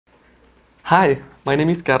Hi, my name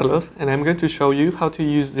is Carlos and I'm going to show you how to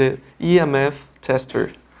use the EMF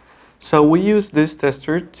tester. So we use this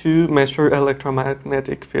tester to measure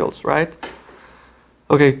electromagnetic fields, right?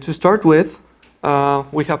 Okay, to start with,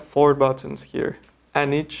 we have 4 buttons here,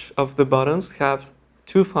 and each of the buttons have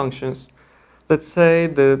 2 functions. Let's say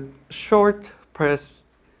the short press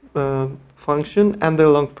function and the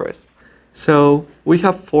long press. So we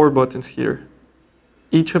have 4 buttons here.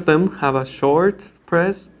 Each of them have a short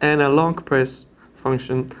press and a long press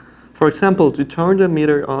function. For example, to turn the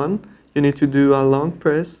meter on, you need to do a long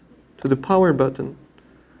press to the power button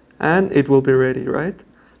and it will be ready, right?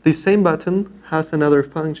 This same button has another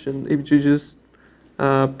function if you just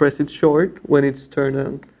press it short when it's turned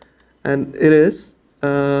on. And it is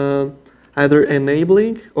either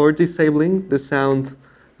enabling or disabling the sound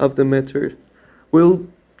of the meter. We'll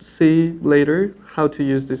see later how to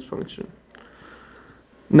use this function.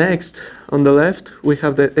 Next, on the left, we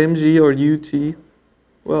have the MG or UT.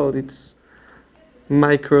 Well, it's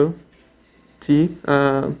micro T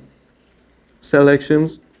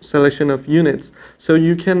selection of units. So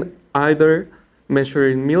you can either measure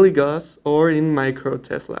in milligauss or in micro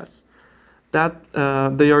Teslas. That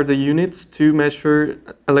they are the units to measure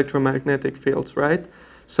electromagnetic fields, right?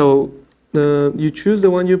 So you choose the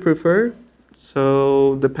one you prefer.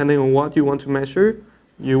 So depending on what you want to measure,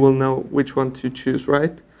 you will know which one to choose,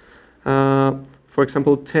 right? For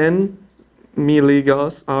example, 10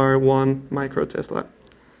 milligauss are 1 microtesla.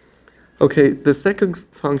 Okay, the second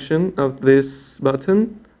function of this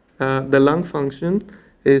button, the long function,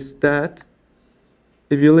 is that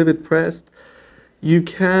if you leave it pressed, you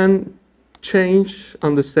can change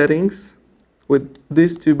on the settings with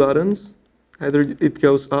these 2 buttons. Either it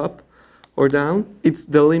goes up or down. It's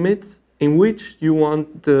the limit in which you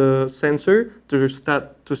want the sensor to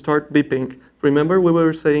start beeping. Remember we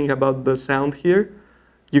were saying about the sound here?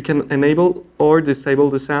 You can enable or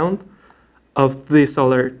disable the sound of this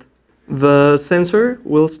alert. The sensor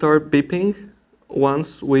will start beeping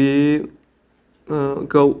once we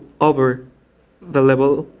go over the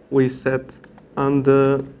level we set on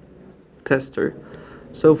the tester.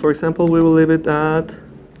 So for example, we will leave it at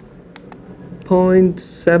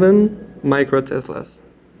 0.7 microteslas.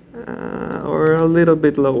 Or a little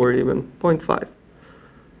bit lower even, 0.5.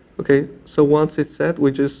 Okay, so once it's set,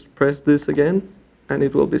 we just press this again and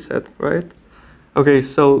it will be set, right? Okay,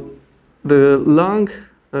 so the long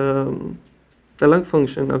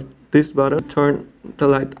function of this button, turn the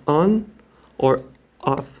light on or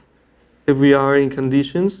off if we are in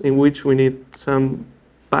conditions in which we need some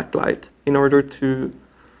backlight in order to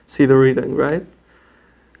see the reading, right?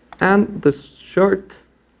 And the short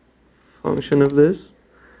function of this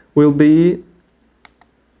will be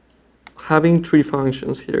having 3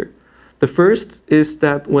 functions here. The first is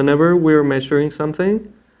that whenever we're measuring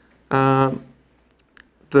something, the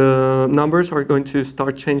numbers are going to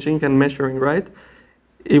start changing and measuring, right?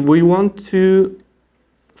 If we want to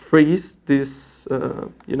freeze this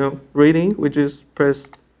reading, we just press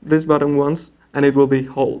this button once and it will be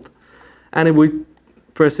hold. And if we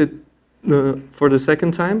press it for the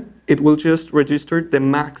second time, it will just register the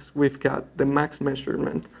max we've got, the max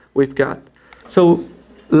measurement we've got. So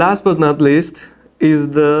last but not least is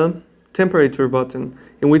the temperature button,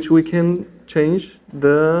 in which we can change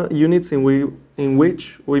the units in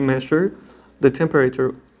which we measure the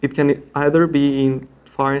temperature. It can either be in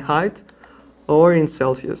Fahrenheit or in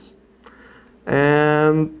Celsius.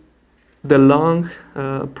 And the long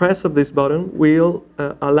press of this button will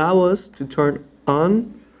allow us to turn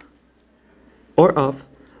on or off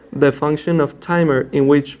the function of timer, in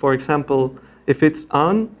which, for example, if it's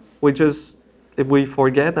on, if we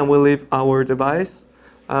forget and we leave our device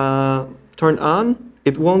turned on,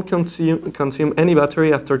 it won't consume any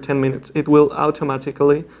battery after 10 minutes. It will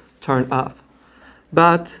automatically turn off.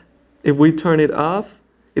 But if we turn it off,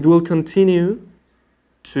 it will continue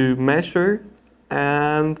to measure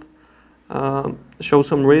and show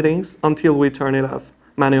some readings until we turn it off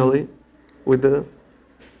manually with the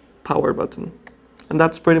power button. And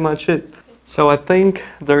that's pretty much it. So I think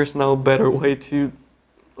there's no better way to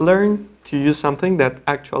learn to use something that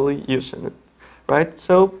actually using it, right?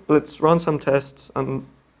 So let's run some tests on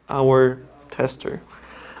our tester.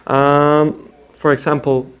 For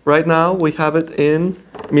example, right now we have it in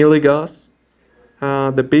milligauss,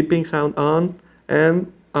 the beeping sound on,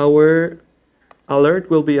 and our alert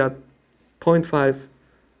will be at 0.5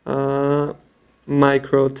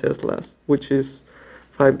 microteslas, which is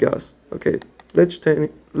 5 gauss. Okay, let's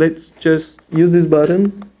just use this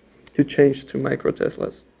button to change to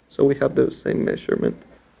microteslas, so we have the same measurement.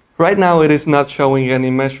 Right now it is not showing any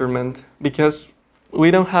measurement because we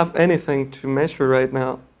don't have anything to measure right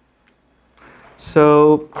now.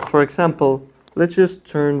 So, for example, let's just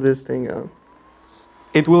turn this thing on.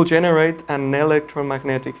 It will generate an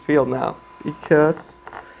electromagnetic field now because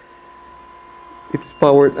it's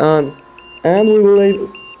powered on, and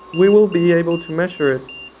we will be able to measure it.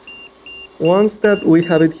 Once that we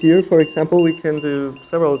have it here, for example, we can do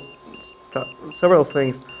several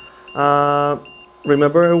things.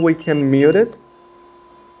 Remember, we can mute it.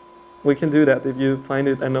 We can do that if you find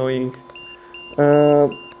it annoying. Uh,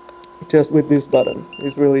 just with this button,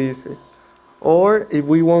 it's really easy. Or if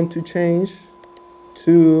we want to change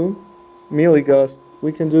to milligauss,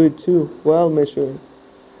 we can do it too while measuring.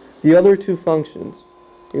 The other two functions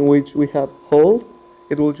in which we have hold,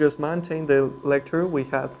 it will just maintain the lecture we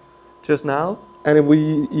had just now. And if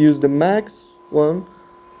we use the max one,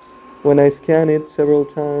 when I scan it several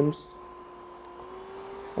times,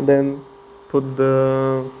 and then put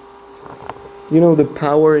the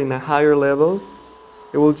power in a higher level,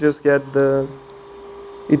 it will just get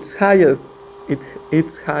its highest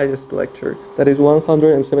lecture. That is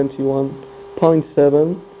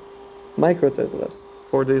 171.7 microteslas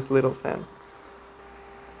for this little fan.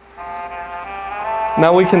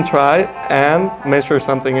 Now we can try and measure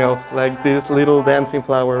something else, like this little dancing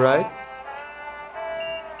flower, right?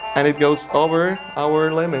 And it goes over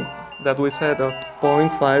our limit that we set of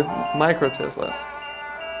 0.5 microteslas.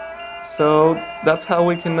 So that's how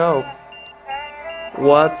we can know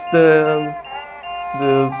what's the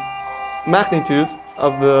magnitude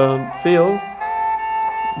of the field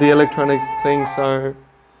the electronic things are,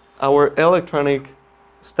 our electronic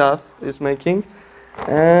stuff is making.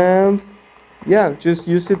 And yeah, just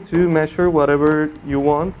use it to measure whatever you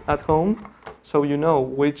want at home, so you know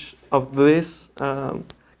which of this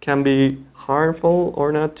can be harmful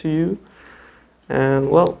or not to you. And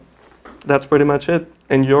well, that's pretty much it.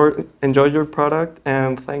 Enjoy your product,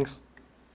 and thanks.